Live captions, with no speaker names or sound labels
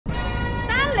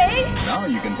Now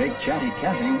you can take Chatty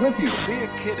Cathy with you. Be a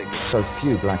kid again. So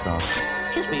few black artists.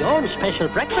 Kiss me own special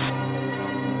breakfast.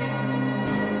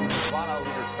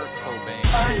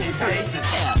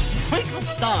 Sprinkle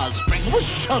stars, sprinkle with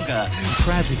sugar.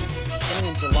 Tragic.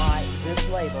 In July, this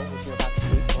label, which you're about to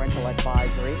see, parental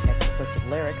advisory, explicit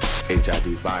lyrics. HIV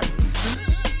virus.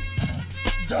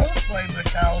 Don't blame the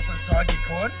cow for soggy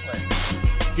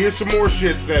cornflakes. Here's some more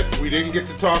shit that we didn't get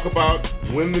to talk about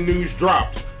when the news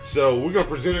dropped. So we're going to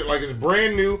present it like it's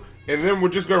brand new, and then we're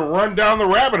just going to run down the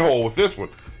rabbit hole with this one.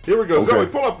 Here we go. Okay. Zoe,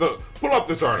 pull up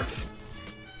this article.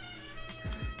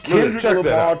 Kendrick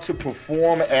Lamar to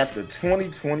perform at the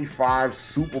 2025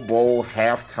 Super Bowl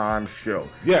halftime show.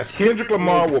 Yes, Kendrick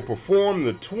Lamar will perform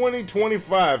the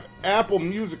 2025 Apple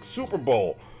Music Super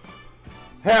Bowl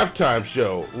halftime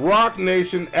show. Rock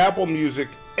Nation, Apple Music,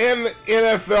 and the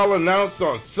NFL announced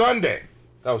on Sunday.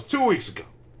 That was 2 weeks ago.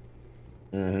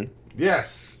 Mm-hmm.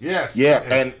 Yes. Yeah,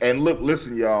 and look,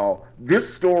 listen, y'all.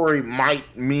 This story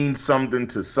might mean something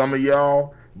to some of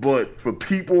y'all, but for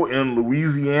people in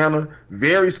Louisiana,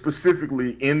 very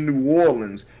specifically in New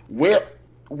Orleans, where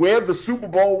the Super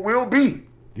Bowl will be.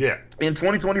 Yeah. In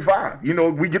 2025. You know,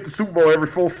 we get the Super Bowl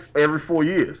every 4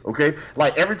 years, okay?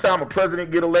 Like every time a president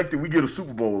get elected, we get a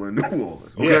Super Bowl in New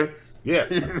Orleans, okay? Yeah.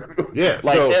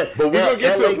 Like, so, but we're gonna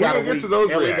get to those.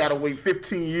 LA gotta wait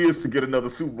 15 years to get another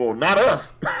Super Bowl, not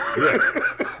us.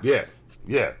 Yeah.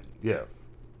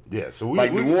 So we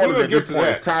New Orleans gonna at get this to point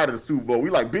that. is tired of the Super Bowl.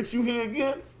 We like, bitch, you here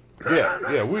again?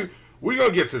 Yeah. We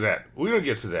gonna get to that. We're gonna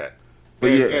get to that. But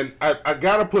and I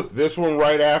gotta put this one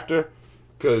right after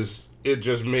because it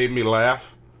just made me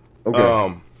laugh.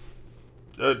 Okay.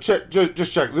 Check.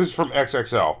 This is from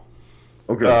XXL.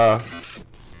 Okay.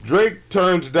 Drake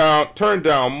turned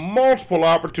down multiple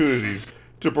opportunities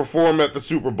to perform at the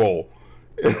Super Bowl.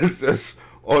 It says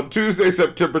on Tuesday,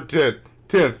 September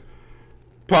 10th,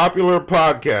 popular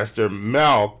podcaster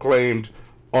Mal claimed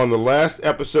on the last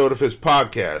episode of his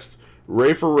podcast,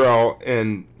 Ray Farrell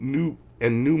and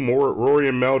Rory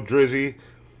and Mel Drizzy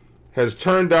has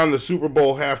turned down the Super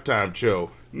Bowl halftime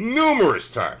show numerous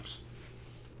times.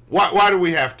 Why do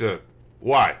we have to?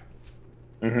 Why?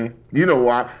 Mm-hmm. You know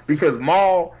why? Because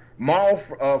Mal,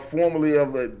 formerly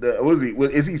of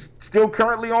is he still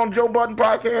currently on Joe Budden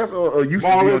podcast or used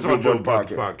to be on Joe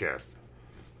Budden podcast?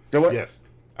 Yes,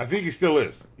 I think he still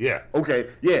is. Yeah. Okay.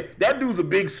 Yeah, that dude's a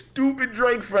big stupid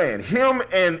Drake fan. Him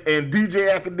and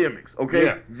DJ Academics. Okay.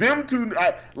 Yeah. Them two.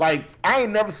 I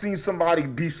ain't never seen somebody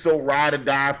be so ride or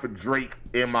die for Drake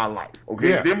in my life. Okay.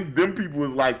 Yeah. Them people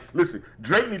was like, listen,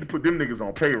 Drake need to put them niggas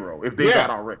on payroll if they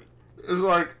not already. It's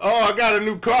like, oh, I got a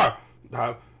new car.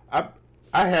 I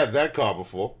had that car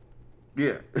before.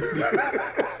 Yeah.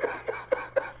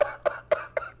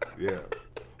 Yeah.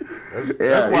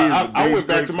 That's why I went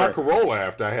back to my Corolla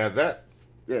after I had that.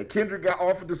 Yeah, Kendrick got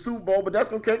offered the Super Bowl, but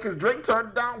that's okay because Drake turned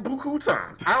it down buku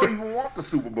times. I don't even want the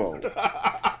Super Bowl.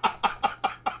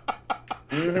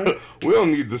 Mm-hmm. We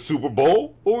don't need the Super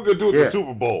Bowl. What we gonna do with the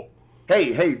Super Bowl?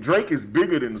 Hey, Drake is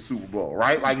bigger than the Super Bowl,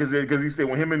 right? Like, because he said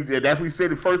when him and that's what he said,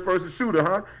 the first person shooter,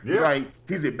 huh? Yeah. Like,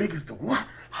 he said, big as the what?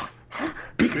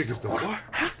 Big as the what?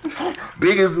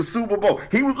 Big as the Super Bowl.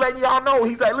 He was letting y'all know.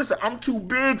 He's like, listen, I'm too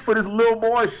big for this little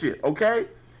boy shit, okay?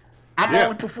 I'm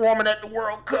only performing at the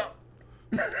World Cup.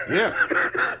 Yeah.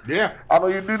 I know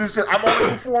you do this shit. I'm only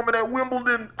performing at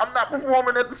Wimbledon. I'm not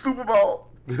performing at the Super Bowl.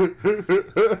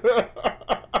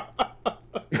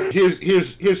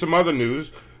 Here's some other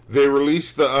news. They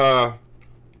released the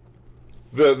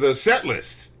set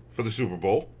list for the Super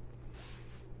Bowl.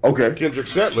 Okay. Kendrick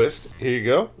set list. Here you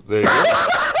go. There you go.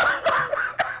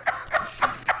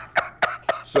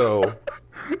 So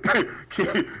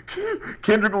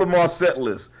Kendrick Lamar set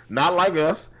list. Not like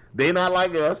us. They not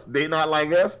like us. They not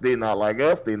like us. They not like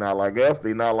us. They not like us.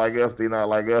 They not like us. They not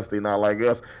like us. They not like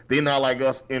us. They not like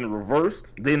us in reverse.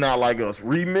 They not like us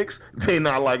remix. They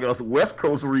not like us West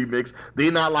Coast remix. They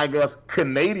not like us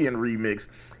Canadian remix.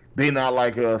 They not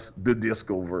like us the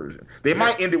disco version. They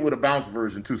might end it with a bounce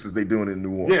version too, since they doing it in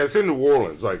New Orleans. Yeah, it's in New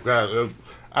Orleans like that.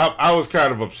 I was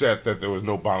kind of upset that there was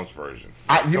no bounce version.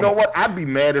 You know what? I'd be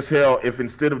mad as hell if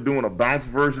instead of doing a bounce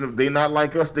version of They Not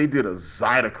Like Us, they did a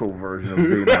Zydeco version of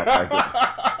They Not Like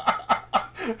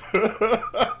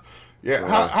Us. Yeah,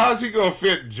 how's he gonna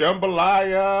fit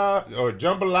jambalaya or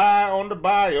jambalaya on the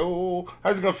bio?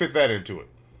 How's he gonna fit that into it?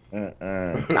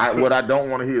 What I don't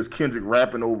want to hear is Kendrick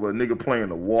rapping over a nigga playing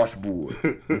the washboard.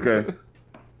 Okay.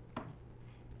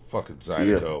 Fucking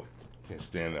Zydeco. Can't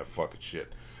stand that fucking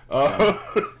shit.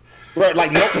 But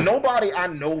like nobody I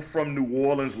know from New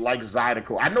Orleans likes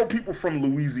Zydeco. I know people from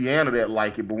Louisiana that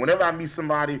like it, but whenever I meet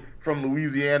somebody from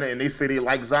Louisiana and they say they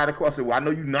like Zydeco, I say, well, I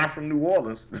know you're not from New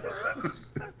Orleans.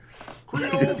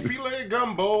 Creole filet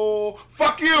gumbo.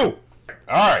 Fuck you.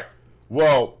 All right.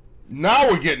 Well, now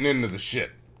we're getting into the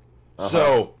shit.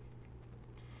 So,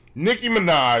 Nicki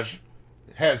Minaj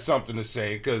had something to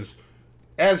say because,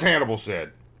 as Hannibal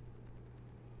said,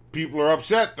 people are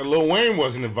upset that Lil Wayne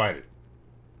wasn't invited.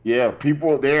 Yeah,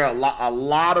 a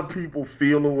lot of people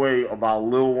feel a way about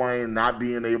Lil Wayne not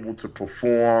being able to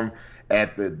perform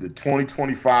at the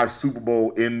 2025 Super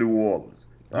Bowl in New Orleans.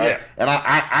 Right? Yeah. And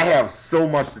I have so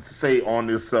much to say on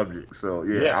this subject. So,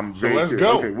 I'm very let's curious.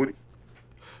 go. Okay,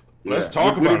 let's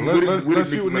talk about it. Let's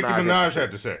see what Nicki Minaj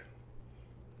had to say.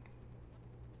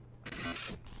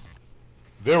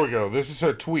 There we go. This is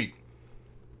her tweet.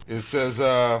 It says,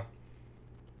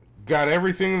 got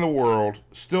everything in the world,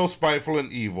 still spiteful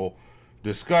and evil,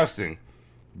 disgusting.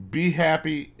 Be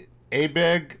happy,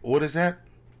 Abeg. What is that?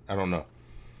 I don't know.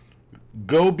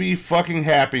 Go be fucking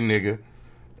happy, nigga.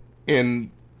 In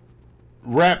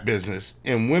rap business,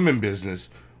 in women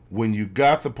business, when you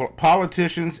got the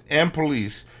politicians and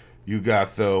police, you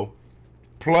got though,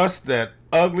 plus that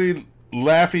ugly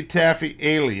Laffy Taffy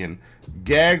alien,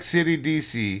 Gag City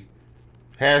DC,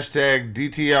 hashtag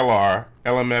DTLR,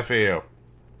 LMFAO.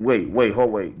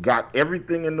 Wait. Got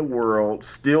everything in the world,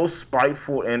 still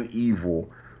spiteful and evil,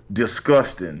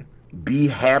 disgusting. Be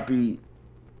happy,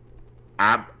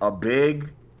 I beg.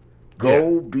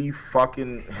 Go be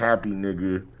fucking happy,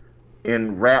 nigga.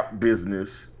 In rap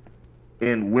business,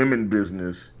 in women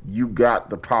business, you got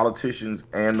the politicians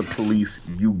and the police.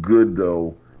 You good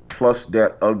though. Plus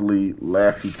that ugly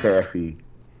Laffy Taffy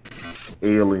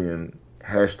alien.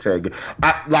 Hashtag.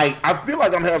 I feel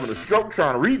like I'm having a stroke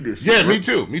trying to read this shit. Yeah, me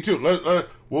too.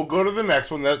 We'll go to the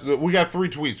next one. We got 3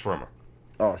 tweets from her.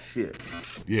 Oh, shit.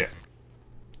 Yeah.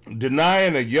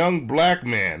 Denying a young black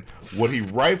man what he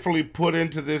rightfully put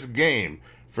into this game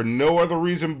for no other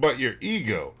reason but your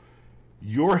ego.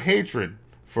 Your hatred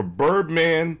for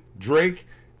Birdman, Drake,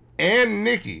 and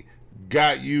Nicki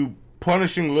got you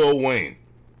punishing Lil Wayne.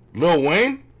 Lil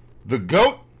Wayne? The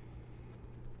GOAT?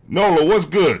 Nola, what's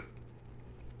good?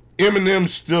 Eminem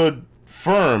stood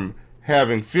firm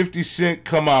having 50 Cent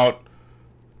come out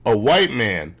a white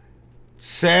man.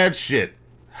 Sad shit.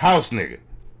 House nigga.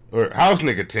 Or house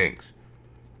nigga things.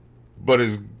 But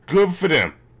it's good for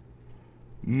them.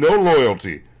 No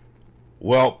loyalty.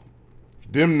 Well,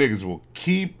 them niggas will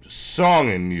keep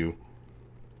songing you.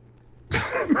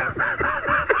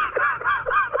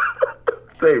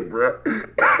 Hey, bro.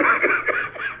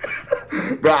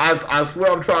 Bro, I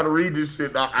swear I'm trying to read this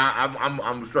shit.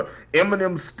 I'm sure.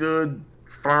 Eminem stood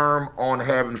firm on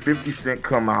having 50 Cent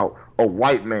come out a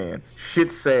white man.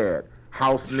 Shit sad.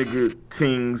 House nigga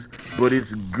tings, but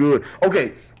it's good.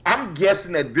 Okay, I'm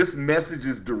guessing that this message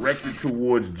is directed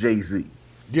towards Jay-Z.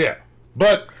 Yeah,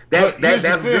 but this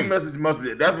message must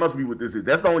be what this is.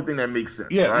 That's the only thing that makes sense.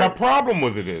 Yeah, right? My problem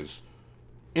with it is,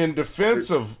 in defense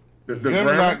of them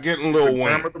not getting Lil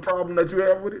Wayne. The problem that you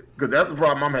have with it? Because that's the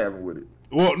problem I'm having with it.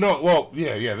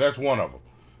 Yeah, that's one of them.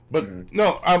 But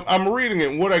no, I'm reading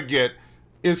it, and what I get,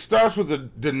 it starts with the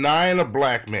denying a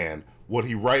black man what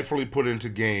he rightfully put into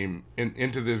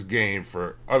this game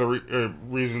for other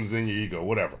reasons than your ego,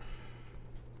 whatever.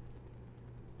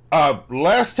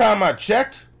 Last time I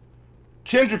checked,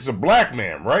 Kendrick's a black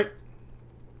man, right?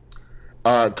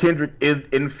 Kendrick,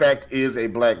 in fact, is a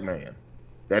black man.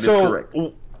 That is correct.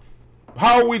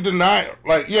 How are we denying?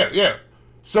 Like, yeah.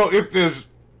 So if there's,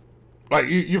 like,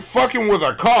 you're fucking with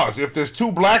our cause. If there's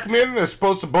 2 black men, they're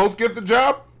supposed to both get the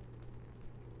job?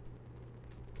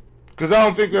 Because I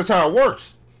don't think that's how it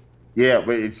works. Yeah,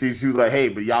 but she was like, hey,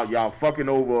 but y'all fucking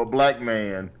over a black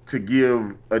man to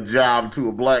give a job to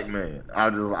a black man.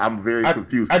 I'm very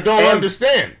confused. I don't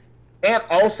understand. And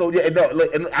also,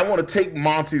 and I want to take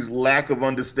Monty's lack of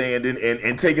understanding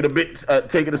and take it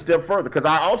a step further, because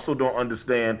I also don't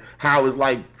understand how it's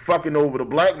like fucking over the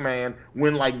black man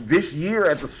when, like, this year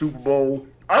at the Super Bowl,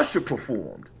 Usher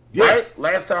performed. Yeah. Right?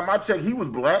 Last time I checked, he was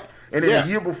black, and then the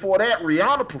year before that,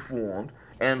 Rihanna performed.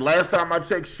 And last time I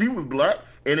checked, she was black.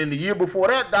 And in the year before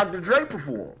that, Dr. Dre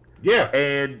performed. Yeah.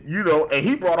 And, and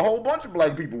he brought a whole bunch of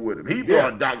black people with him. He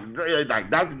brought Dr. Dre, like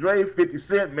Dr. Dre, 50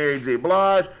 Cent, Mary J.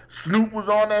 Blige. Snoop was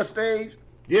on that stage.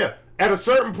 Yeah. At a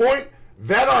certain point,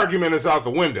 that argument is out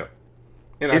the window.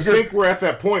 And I think we're at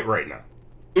that point right now.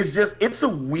 It's a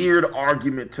weird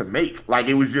argument to make. Like,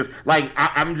 it was just, like,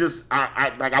 I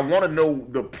want to know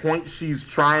the point she's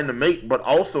trying to make, but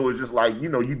also it's just like,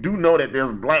 you do know that there's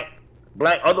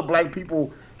other black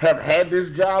people have had this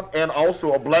job and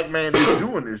also a black man is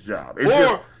doing this job. It's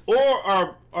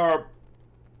Or are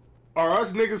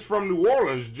us niggas from New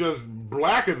Orleans just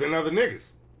blacker than other niggas?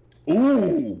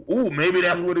 Ooh, maybe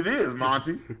that's what it is,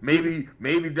 Monty. Maybe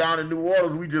down in New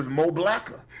Orleans we just more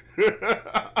blacker.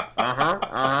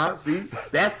 See,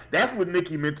 that's what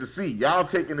Nicki meant to see. Y'all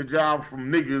taking the job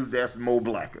from niggas that's more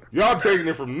blacker. Y'all taking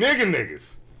it from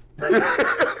niggas.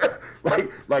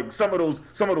 like some of those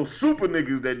super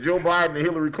niggas that Joe Biden and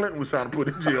Hillary Clinton was trying to put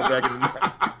in jail back in the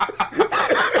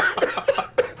 90s.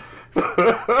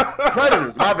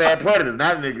 Predators, my bad, predators,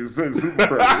 not niggas, super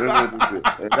predators. That's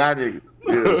what it is. Not niggas,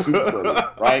 yeah, super predators,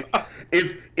 right?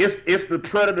 It's the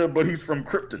predator, but he's from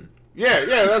Krypton. Yeah,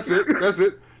 that's it.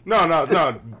 No.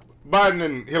 Biden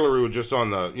and Hillary were just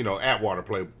on the Atwater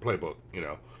playbook.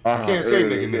 You can't say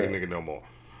nigga no more.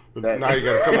 Now you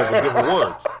got to come up with different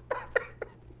words.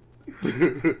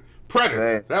 Predator,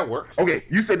 man. That works. Okay,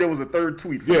 you said there was a third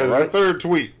tweet. Yeah, there's a third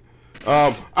tweet.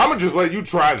 I'm gonna just let you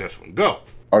try this one. Go.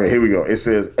 Okay, here we go. It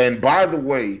says, and by the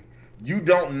way, you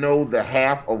don't know the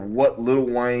half of what Lil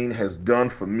Wayne has done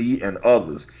for me and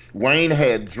others. Wayne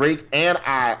had Drake and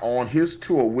I on his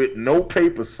tour with no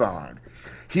paper signed.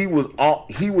 He was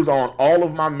on all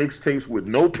of my mixtapes with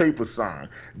no paper signed.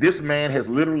 This man has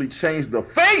literally changed the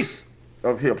face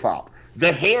of hip-hop.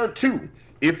 The hair, too.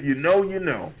 If you know, you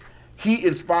know. He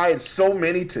inspired so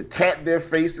many to tat their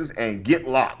faces and get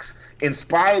locks.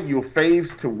 Inspired your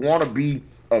faves to want to be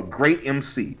a great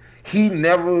MC. He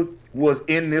never was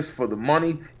in this for the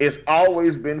money. It's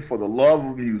always been for the love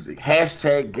of music.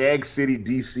 Hashtag Gag City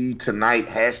DC tonight.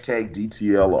 Hashtag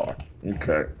DTLR.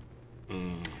 Okay.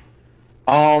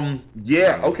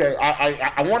 Yeah, okay.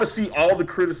 I want to see all the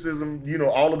criticism,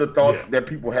 all of the thoughts that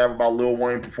people have about Lil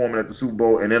Wayne performing at the Super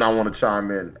Bowl, and then I want to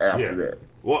chime in after that.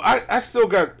 Well, I still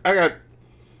got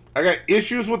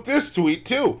issues with this tweet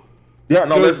too. Yeah,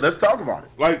 no, let's talk about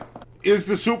it. Like, is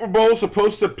the Super Bowl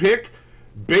supposed to pick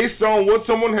based on what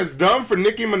someone has done for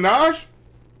Nicki Minaj?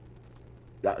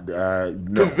 No,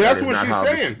 because that's what she's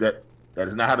saying. That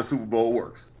is not how the Super Bowl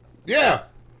works. Yeah.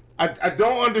 I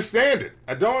don't understand it.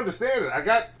 I got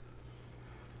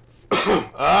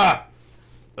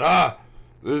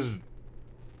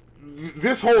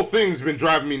this whole thing's been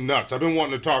driving me nuts. I've been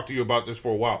wanting to talk to you about this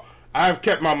for a while. I've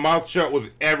kept my mouth shut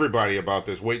with everybody about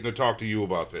this, waiting to talk to you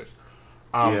about this.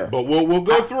 But we'll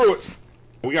go through it.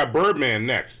 We got Birdman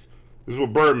next. This is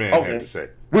what Birdman had to say.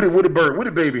 What did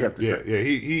Baby have to say? Yeah,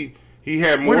 he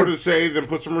had more to say than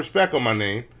put some respect on my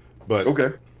name. But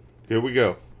okay, here we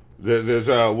go. There's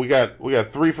we got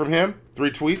 3 from him, 3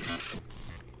 tweets.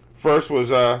 First was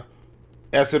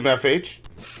SMFH,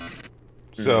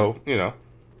 so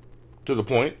to the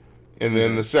point. And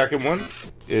then the second one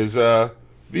is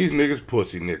these niggas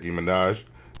pussy, Nicki Minaj,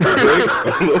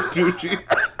 Lil Tucci,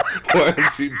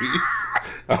 YMCB.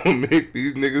 I'll make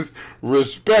these niggas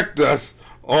respect us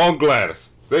on Gladys.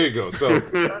 There you go. So we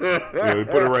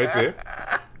put it right there.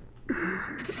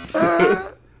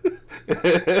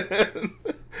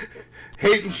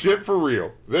 Hating shit for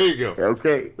real. There you go.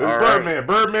 Okay. This Birdman. Right.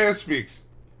 Birdman speaks.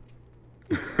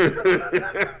 Hating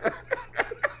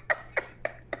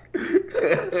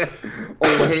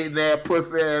that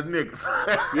pussy ass niggas.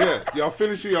 Yeah, y'all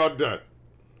finish or y'all done.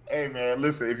 Hey man,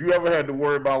 listen, if you ever had to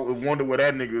wonder where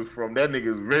that nigga is from, that nigga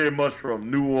is very much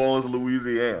from New Orleans,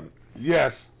 Louisiana.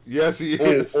 Yes he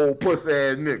is. Old pussy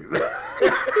ass niggas.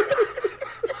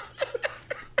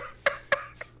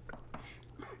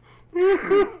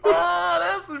 Oh,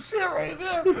 that's some shit right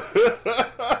there.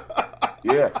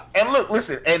 Yeah. And look,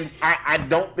 listen, and I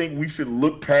don't think we should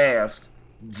look past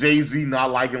Jay-Z not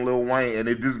liking Lil Wayne and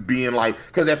it just being like,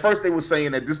 because at first they were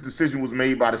saying that this decision was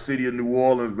made by the city of New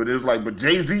Orleans, but it was like, but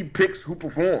Jay-Z picks who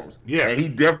performs. Yeah. And he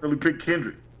definitely picked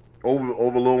Kendrick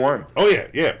over Lil Wayne. Oh,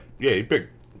 yeah. He picked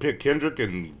Kendrick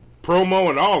and promo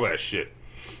and all that shit.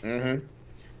 Mm-hmm.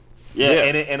 Yeah.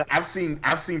 And I've seen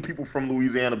people from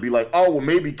Louisiana be like, oh, well,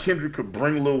 maybe Kendrick could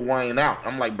bring Lil Wayne out.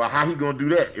 I'm like, but how he gonna do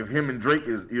that if him and Drake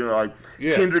is,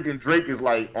 Kendrick and Drake is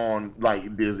like on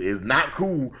like this is not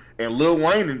cool, and Lil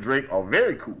Wayne and Drake are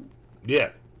very cool. Yeah.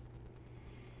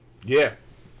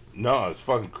 No, it's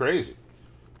fucking crazy.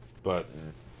 But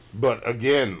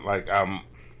again, like I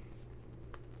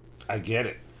get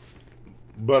it.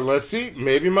 But let's see,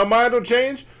 maybe my mind will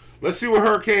change. Let's see what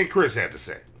Hurricane Chris had to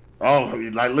say. Oh,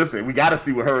 like listen, we got to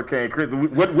see what Hurricane Chris.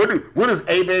 What does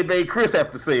A-Bay Chris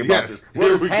have to say about this?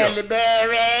 What does Halle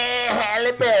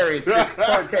Berry,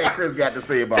 Hurricane Chris got to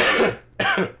say about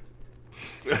it?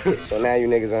 So now you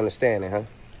niggas understand it, huh?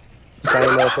 Same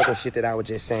motherfucking shit that I was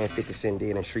just saying 50 Cent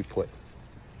did in Shreveport.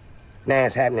 Now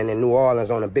it's happening in New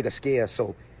Orleans on a bigger scale,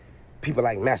 so people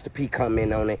like Master P come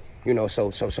in on it, you know,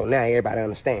 so now everybody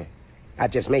understand. I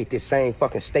just made this same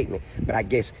fucking statement, but I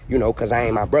guess, you know, because I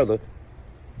ain't my brother,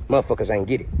 motherfuckers ain't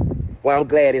get it. Well, I'm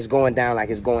glad it's going down like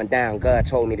it's going down. God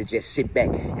told me to just sit back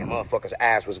and motherfuckers'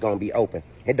 eyes was going to be open.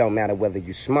 It don't matter whether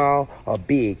you small or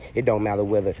big. It don't matter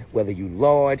whether you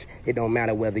large. It don't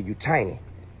matter whether you tiny.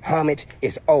 Homage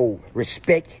is old.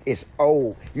 Respect is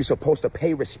old. You supposed to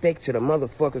pay respect to the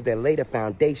motherfuckers that laid the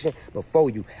foundation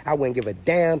before you. I wouldn't give a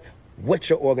damn what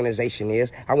your organization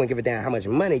is. I wouldn't give a damn how much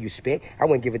money you spent. I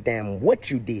wouldn't give a damn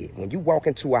what you did. When you walk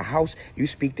into a house, you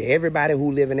speak to everybody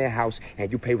who live in that house,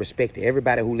 and you pay respect to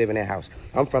everybody who live in that house.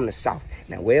 I'm from the South.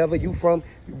 Now, wherever you from,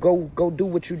 you go do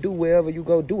what you do wherever you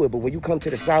go do it. But when you come to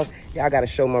the South, y'all got to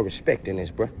show more respect in this,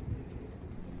 bro.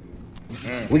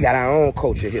 We got our own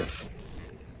culture here.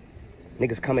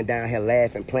 Niggas coming down here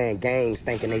laughing, playing games,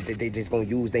 thinking they just gonna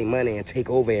use their money and take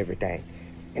over everything.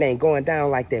 It ain't going down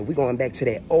like that. We going back to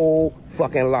that old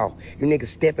fucking law. You niggas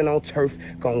stepping on turf,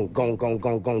 gon'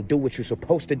 do what you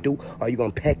supposed to do, or you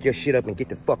gonna pack your shit up and get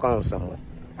the fuck on somewhere.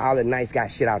 All the nice guy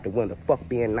shit out the window. Fuck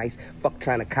being nice. Fuck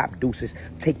trying to cop deuces.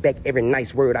 Take back every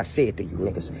nice word I said to you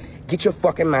niggas. Get your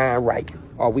fucking mind right,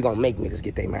 or we gonna make niggas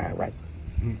get their mind right.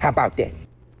 How about that?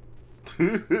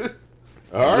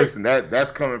 All right. Listen, that's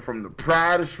coming from the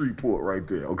pride of Shreveport right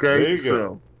there, okay? There you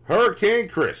go. Hurricane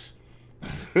Chris.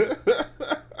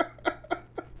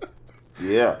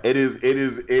 Yeah, it is.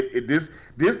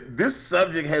 This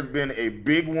subject has been a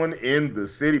big one in the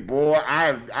city, boy.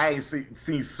 I ain't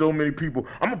seen so many people.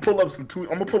 I'm gonna pull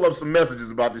up some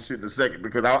messages about this shit in a second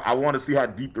because I want to see how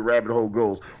deep the rabbit hole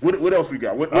goes. What else we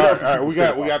got? What else? All right, we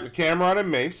got the Cameron and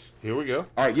Mace. Here we go.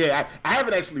 All right, yeah. I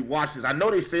haven't actually watched this. I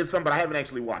know they said something, but I haven't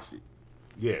actually watched it.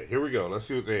 Yeah, here we go. Let's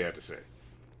see what they had to say.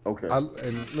 Okay.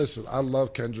 And listen, I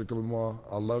love Kendrick Lamar.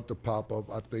 I love the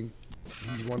pop-up. I think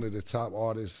he's one of the top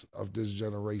artists of this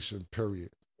generation,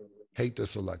 period. Hate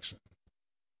this election.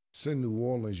 It's in New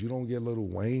Orleans. You don't get Lil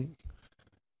Wayne.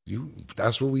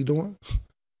 That's what we doing?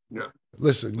 Yeah.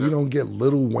 Listen, you don't get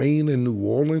Lil Wayne in New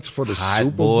Orleans for the Hot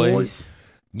Super Bowl. Boys.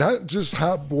 Not just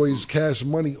Hot Boys, Cash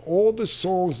Money. All the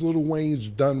songs Lil Wayne's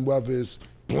done, whether it's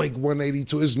Blink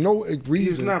 182. There's no reason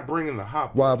He's not bringing the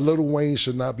Hot Boys. why Lil Wayne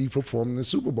should not be performing in the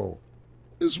Super Bowl.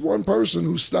 It's one person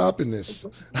who's stopping this.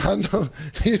 I know,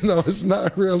 it's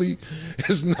not really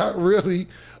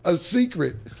a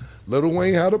secret. Lil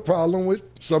Wayne had a problem with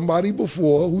somebody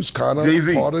before who's kind of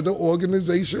part of the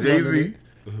organization. Jay-Z.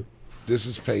 This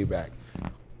is payback.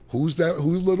 Who's that?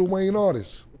 Who's Lil Wayne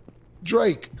artist?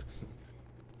 Drake.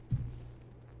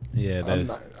 Yeah,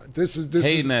 this is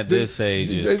at this age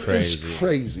is crazy. It's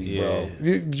crazy, Yeah.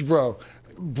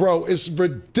 bro. It's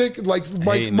ridiculous.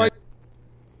 Like Mike.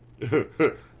 We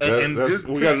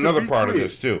got another part of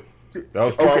this too. That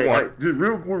was part one. Right. Just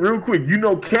real quick.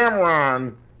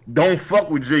 Cameron don't fuck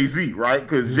with Jay-Z, right?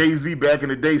 Because Jay-Z back in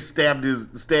the day stabbed his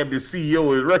CEO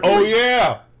of his record. Oh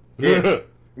yeah.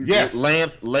 Yes.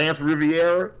 Lance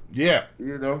Riviera. Yeah.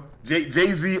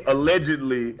 Jay-Z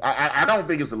allegedly. I don't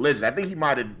think it's alleged. I think he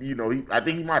might have. I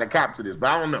think he might have copped to this, but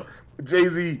I don't know.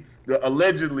 Jay-Z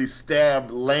allegedly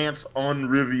stabbed Lance on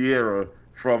Riviera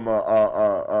from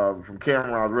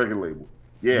Cameron's record label.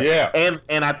 Yeah. Yeah.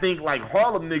 And I think like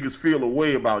Harlem niggas feel a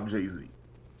way about Jay-Z.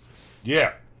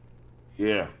 Yeah.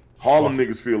 Yeah. Harlem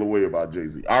niggas feel a way about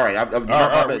Jay-Z. All right. All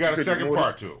right. We got a second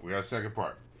part to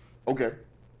it. Okay.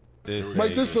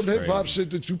 Mike, there's some hip hop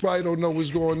shit that you probably don't know what's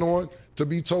going on, to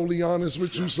be totally honest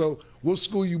with you. So we'll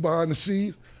school you behind the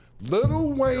scenes.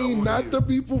 Lil Wayne not to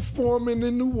be performing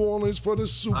in New Orleans for the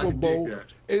Super Bowl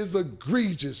is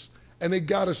egregious. And it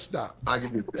gotta stop.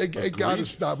 It gotta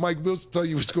stop. Mike Mills will tell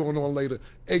you what's going on later.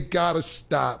 It gotta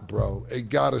stop, bro. It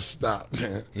gotta stop,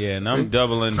 man. Yeah, and I'm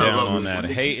doubling down on that.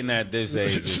 Hating at this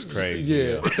age is crazy.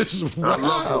 Yeah, it's wild. I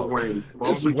love Lil Wayne.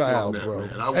 It's wild, bro.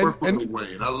 Man. I work for Lil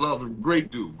Wayne. I love him.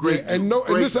 Great dude. And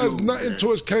this has nothing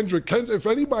towards Kendrick. If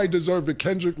anybody deserved it,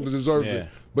 Kendrick deserved it.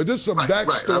 But there's some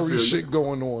backstory shit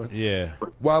going on. Yeah.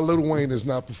 While Lil Wayne is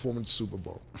not performing the Super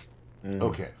Bowl.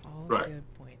 Okay. Right.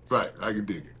 Right, I can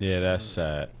dig it. Yeah, that's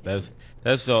sad. That's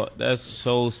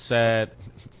so sad.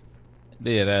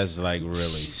 Yeah, that's like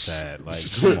really sad. Like,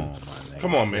 come on, my nigga.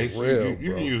 Come on, Mace. You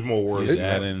can use more words. He's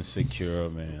that insecure,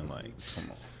 man. Like,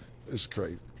 come on. It's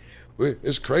crazy.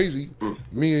 It's crazy.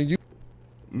 Me and you.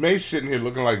 Mace sitting here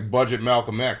looking like budget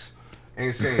Malcolm X.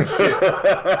 Ain't saying shit.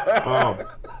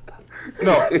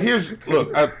 No,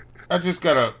 look, I just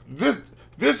gotta, this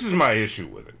is my issue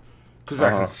with it. Because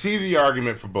I can see the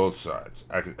argument for both sides.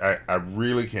 I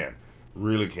really can.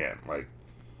 Like,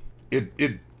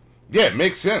 it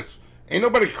makes sense. Ain't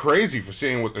nobody crazy for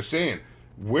saying what they're saying.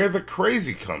 Where the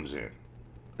crazy comes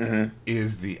in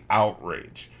is the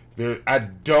outrage.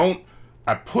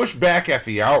 I push back at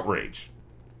the outrage.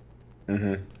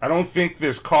 I don't think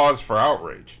there's cause for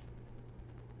outrage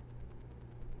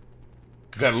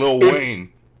that Lil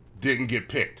Wayne didn't get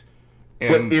picked.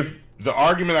 And the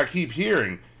argument I keep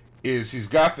hearing is he's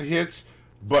got the hits,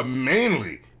 but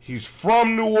mainly he's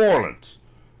from New Orleans.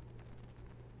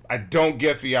 I don't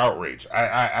get the outrage.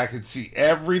 I could see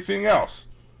everything else,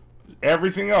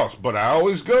 but I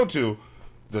always go to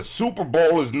the Super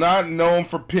Bowl is not known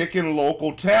for picking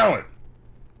local talent.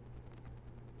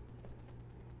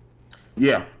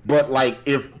 Yeah, but like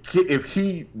if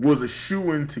he was a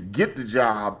shoo-in to get the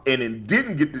job and then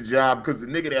didn't get the job because the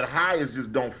nigga that hires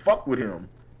just don't fuck with him,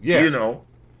 you know.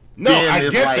 No, I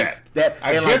get like that.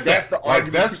 That's the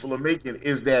argument people are making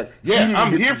is that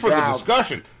I'm here for the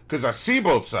discussion because I see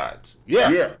both sides.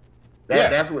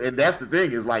 That's the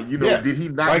thing is like, you know, did he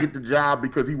not get the job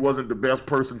because he wasn't the best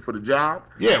person for the job?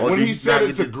 Yeah, when he said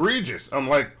it's egregious, I'm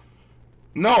like,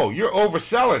 no, you're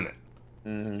overselling it.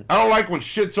 I don't like when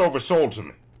shit's oversold to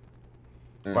me.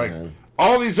 Like,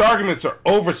 all these arguments are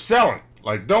overselling.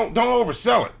 Like, don't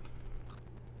oversell it.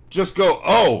 Just go,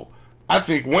 oh, I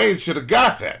think Wayne should have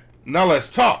got that. Now let's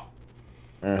talk.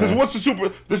 Because what's the Super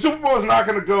Bowl is not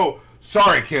going to go,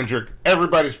 sorry, Kendrick,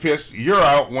 everybody's pissed, you're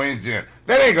out, Wayne's in.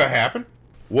 That ain't going to happen.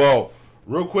 Well,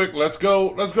 real quick, let's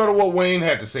go to what Wayne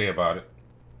had to say about it.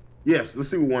 Yes, let's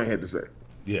see what Wayne had to say.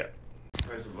 Yeah.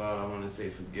 First of all, I want to say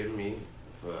forgive me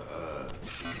for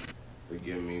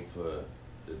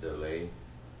the delay.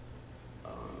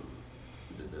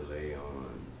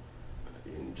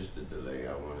 Just the delay.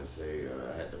 I want to say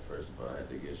I had to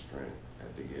get strength. I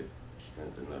had to get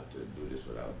strength enough to do this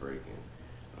without breaking.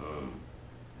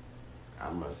 I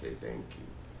must say thank you.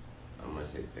 I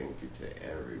must say thank you to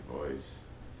every voice,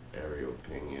 every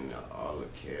opinion, all the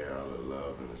care, all the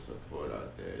love, and the support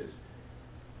out there.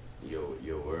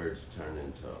 Your words turned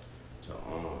into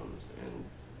arms, and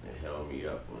it held me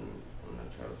up when I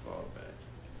try to fall back.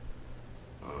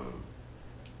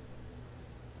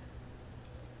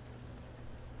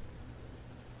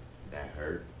 That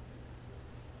hurt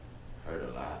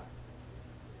a lot.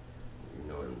 You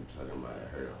know what I'm talking about? It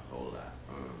hurt a whole lot.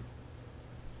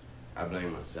 I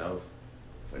blame myself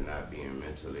for not being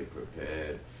mentally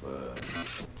prepared for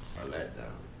a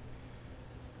letdown.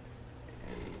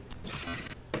 And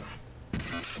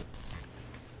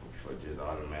for just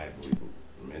automatically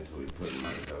mentally putting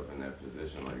myself in that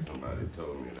position like somebody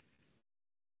told me.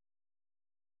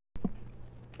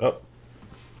 Oh,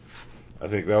 I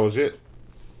think that was it.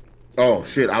 Oh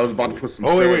shit! I was about to put some.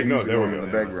 Oh wait, no, there we go. In the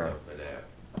background. For that,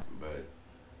 but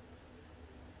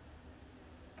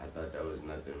I thought that was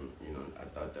nothing. You know, I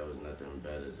thought that was nothing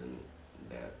better than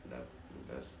that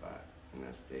spot and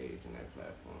that stage and that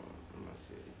platform in my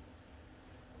city.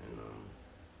 And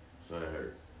so it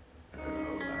hurt. It hurt a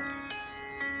whole lot.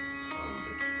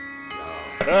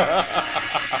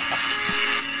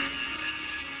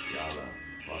 Y'all are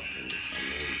fucking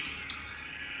amazing.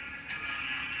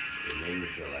 It made me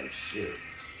feel like shit.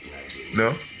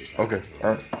 No? Okay.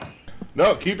 All right.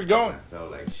 No, keep it going. I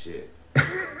felt like shit.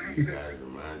 You guys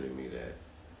reminded me that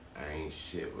I ain't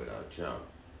shit without y'all.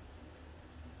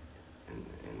 And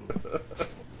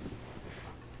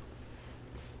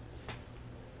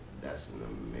that's an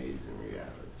amazing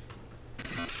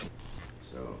reality.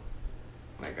 So,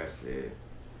 like I said,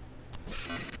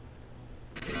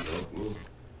 it broke me,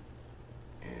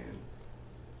 and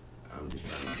I'm just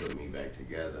trying to put me back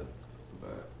together.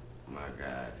 But my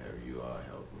God, have you all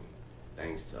helped me?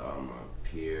 Thanks to all my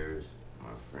peers,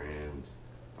 my friends,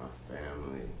 my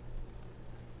family,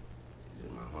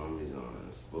 just my homies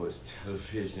on sports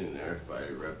television,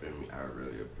 everybody repping me. I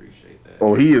really appreciate that.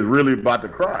 Oh, he is really about to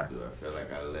cry. I feel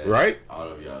like I let all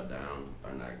of y'all down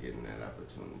by not getting that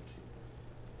opportunity.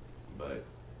 But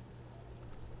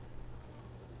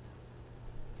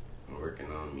I'm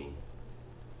working on me,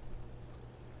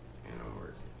 and I'm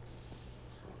working.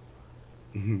 So,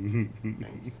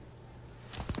 thank you.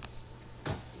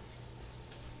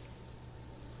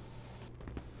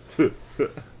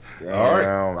 All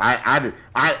right.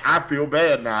 I feel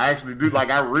bad now. I actually do.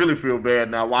 Like, I really feel bad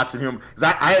now watching him. Cause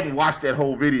I hadn't watched that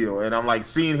whole video, and I'm like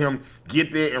seeing him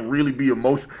get there and really be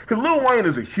emotional. Because Lil Wayne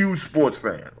is a huge sports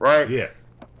fan, right? Yeah.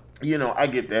 You know, I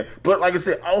get that. But like I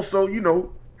said, also, you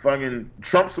know, fucking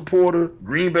Trump supporter,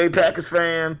 Green Bay Packers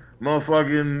fan,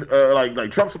 motherfucking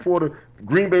like Trump supporter,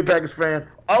 Green Bay Packers fan.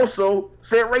 Also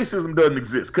said racism doesn't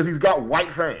exist because he's got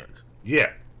white fans.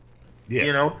 Yeah.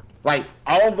 You know, Like,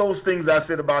 all those things I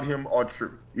said about him are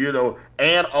true, you know,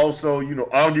 and also, you know,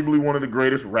 arguably one of the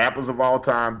greatest rappers of all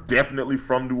time, definitely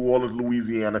from New Orleans,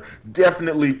 Louisiana.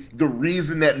 Definitely the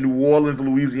reason that New Orleans,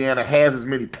 Louisiana has as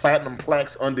many platinum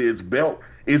plaques under its belt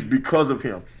is because of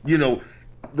him. You know,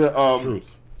 the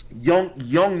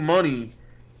Young Money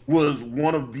was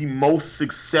one of the most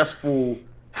successful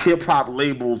hip-hop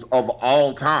labels of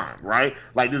all time, right?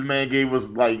 Like, this man gave us,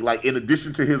 like in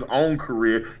addition to his own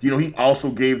career, you know, he also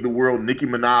gave the world Nicki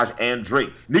Minaj and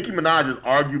Drake. Nicki Minaj is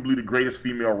arguably the greatest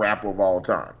female rapper of all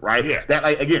time, right? Yeah. That,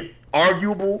 like, again,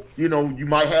 arguable, you know, you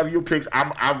might have your picks.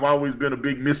 I've always been a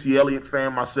big Missy Elliott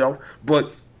fan myself,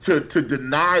 but to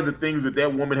deny the things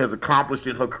that woman has accomplished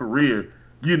in her career,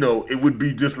 you know, it would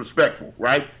be disrespectful,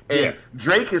 right? And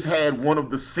Drake has had one of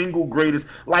the single greatest,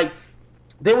 like,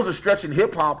 there was a stretch in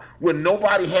hip hop where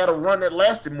nobody had a run that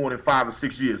lasted more than 5 or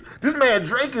 6 years. This man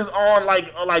Drake is on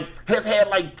has had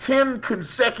like 10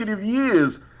 consecutive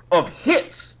years of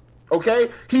hits. Okay,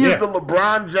 he is the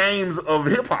LeBron James of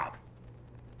hip hop.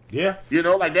 Yeah, you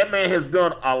know, like, that man has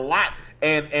done a lot.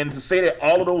 And to say that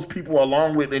all of those people,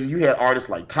 along with, and you had artists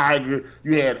like Tiger,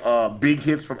 you had big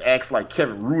hits from acts like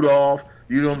Kevin Rudolph.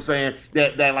 You know what I'm saying?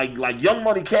 That like Young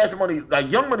Money, Cash Money, like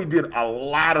Young Money did a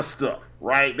lot of stuff,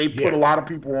 right? They put a lot of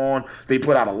people on. They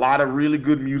put out a lot of really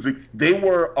good music. They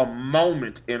were a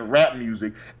moment in rap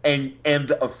music, and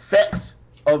the effects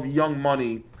of Young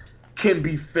Money can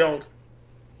be felt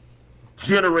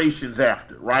generations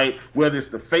after, right? Whether it's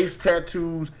the face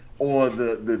tattoos or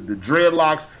the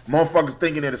dreadlocks, motherfuckers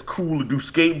thinking that it's cool to do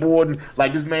skateboarding.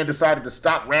 Like, this man decided to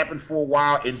stop rapping for a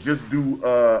while and just do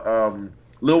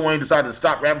Lil Wayne decided to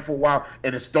stop rapping for a while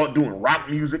and then start doing rock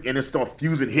music and then start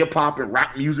fusing hip hop and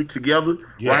rock music together,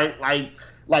 right?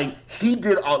 Like he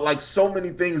did like so many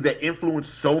things that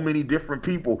influenced so many different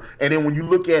people. And then when you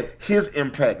look at his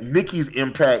impact, Nicki's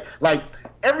impact, like,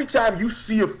 every time you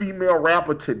see a female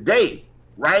rapper today,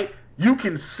 right, you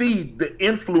can see the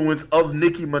influence of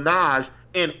Nicki Minaj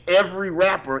in every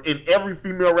rapper, in every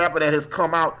female rapper that has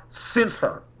come out since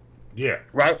her. Yeah.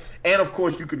 Right? And of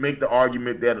course you could make the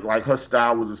argument that, like, her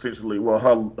style was essentially, well,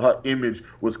 her image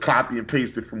was copy and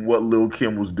pasted from what Lil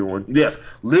Kim was doing. Yes,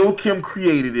 Lil Kim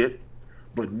created it,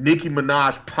 but Nicki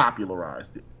Minaj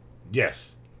popularized it.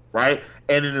 Yes. Right?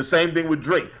 And then the same thing with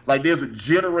Drake. Like, there's a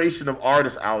generation of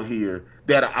artists out here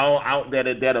that are all out that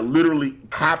are literally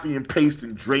copy and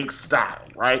pasting Drake's style,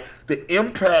 right? The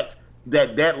impact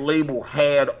that label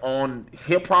had on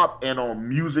hip hop and on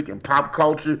music and pop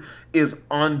culture is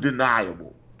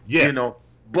undeniable. Yeah. You know,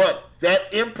 but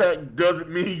that impact doesn't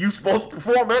mean you're supposed to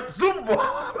perform at the Super Bowl.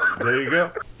 There you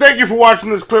go. Thank you for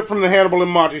watching this clip from the Hannibal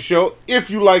and Monty Show. If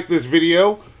you like this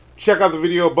video, check out the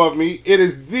video above me. It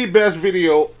is the best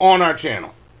video on our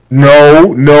channel.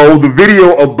 No, the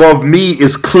video above me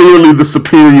is clearly the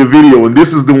superior video, and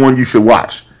this is the one you should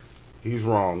watch. He's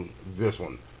wrong. This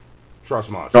one. Trust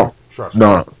Monty. No. Trust me.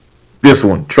 No. This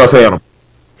one. Trust Hannibal.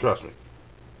 Trust me.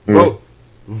 Vote.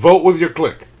 Vote with your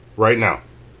click right now.